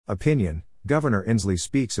Opinion: Governor Inslee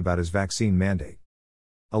speaks about his vaccine mandate.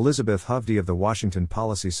 Elizabeth Hovde of the Washington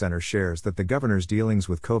Policy Center shares that the governor's dealings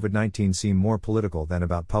with COVID-19 seem more political than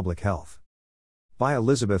about public health. By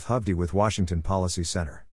Elizabeth Hovde with Washington Policy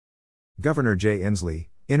Center. Governor Jay Inslee,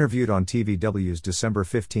 interviewed on TVW's December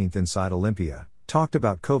 15 Inside Olympia, talked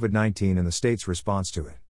about COVID-19 and the state's response to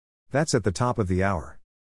it. That's at the top of the hour.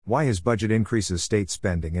 Why his budget increases state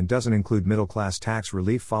spending and doesn't include middle-class tax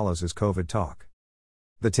relief follows his COVID talk.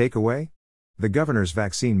 The takeaway? The governor's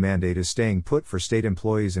vaccine mandate is staying put for state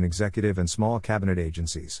employees in executive and small cabinet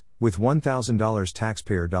agencies, with $1,000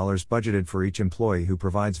 taxpayer dollars budgeted for each employee who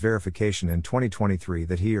provides verification in 2023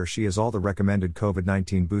 that he or she has all the recommended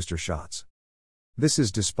COVID-19 booster shots. This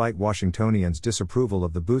is despite Washingtonians' disapproval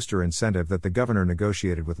of the booster incentive that the governor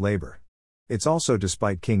negotiated with labor. It's also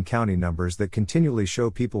despite King County numbers that continually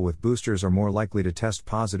show people with boosters are more likely to test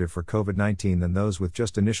positive for COVID-19 than those with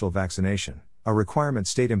just initial vaccination, a requirement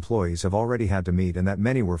state employees have already had to meet and that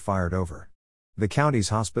many were fired over. The county's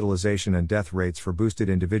hospitalization and death rates for boosted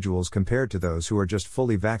individuals compared to those who are just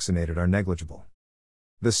fully vaccinated are negligible.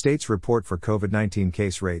 The state's report for COVID-19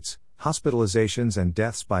 case rates, hospitalizations and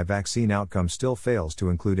deaths by vaccine outcome still fails to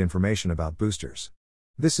include information about boosters.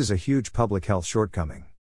 This is a huge public health shortcoming.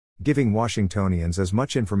 Giving Washingtonians as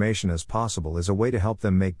much information as possible is a way to help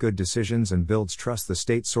them make good decisions and builds trust the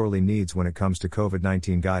state sorely needs when it comes to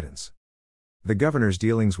COVID-19 guidance. The governor's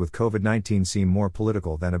dealings with COVID-19 seem more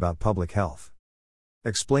political than about public health.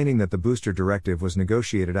 Explaining that the booster directive was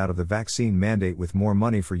negotiated out of the vaccine mandate with more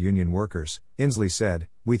money for union workers, Inslee said,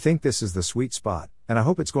 "We think this is the sweet spot, and I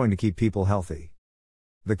hope it's going to keep people healthy."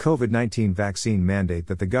 The COVID-19 vaccine mandate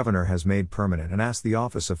that the governor has made permanent and asked the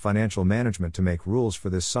Office of Financial Management to make rules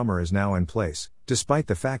for this summer is now in place, despite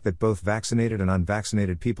the fact that both vaccinated and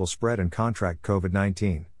unvaccinated people spread and contract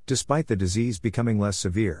COVID-19, despite the disease becoming less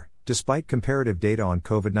severe, despite comparative data on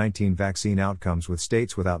COVID-19 vaccine outcomes with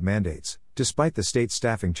states without mandates, despite the state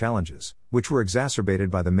staffing challenges, which were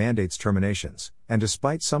exacerbated by the mandate's terminations, and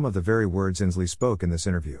despite some of the very words Inslee spoke in this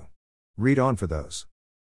interview. Read on for those.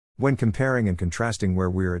 When comparing and contrasting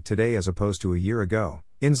where we're at today as opposed to a year ago,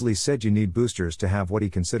 Inslee said you need boosters to have what he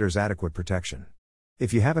considers adequate protection.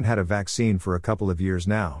 If you haven't had a vaccine for a couple of years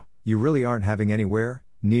now, you really aren't having anywhere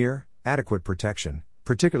near adequate protection,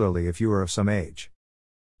 particularly if you are of some age.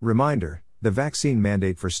 Reminder, the vaccine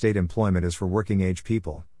mandate for state employment is for working-age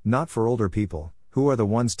people, not for older people, who are the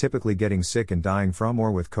ones typically getting sick and dying from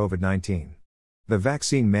or with COVID-19. The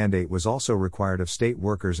vaccine mandate was also required of state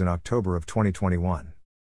workers in October of 2021.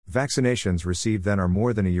 Vaccinations received then are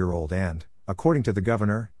more than a year old and, according to the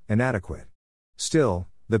governor, inadequate. Still,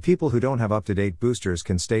 the people who don't have up-to-date boosters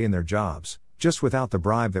can stay in their jobs, just without the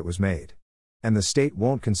bribe that was made. And the state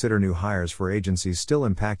won't consider new hires for agencies still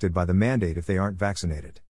impacted by the mandate if they aren't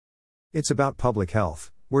vaccinated. It's about public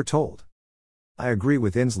health, we're told. I agree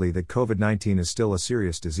with Inslee that COVID-19 is still a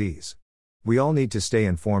serious disease. We all need to stay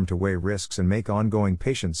informed to weigh risks and make ongoing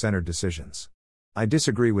patient-centered decisions. I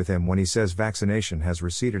disagree with him when he says vaccination has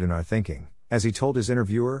receded in our thinking, as he told his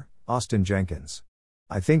interviewer, Austin Jenkins.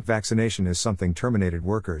 I think vaccination is something terminated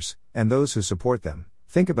workers, and those who support them,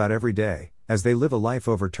 think about every day, as they live a life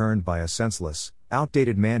overturned by a senseless,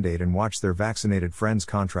 outdated mandate and watch their vaccinated friends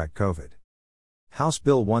contract COVID. House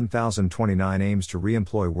Bill 1029 aims to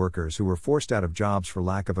re-employ workers who were forced out of jobs for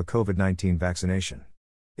lack of a COVID-19 vaccination.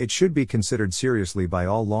 It should be considered seriously by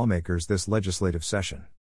all lawmakers this legislative session.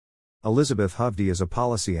 Elizabeth Hovde is a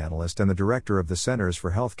policy analyst and the director of the Centers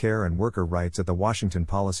for Health Care and Worker Rights at the Washington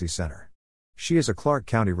Policy Center. She is a Clark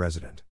County resident.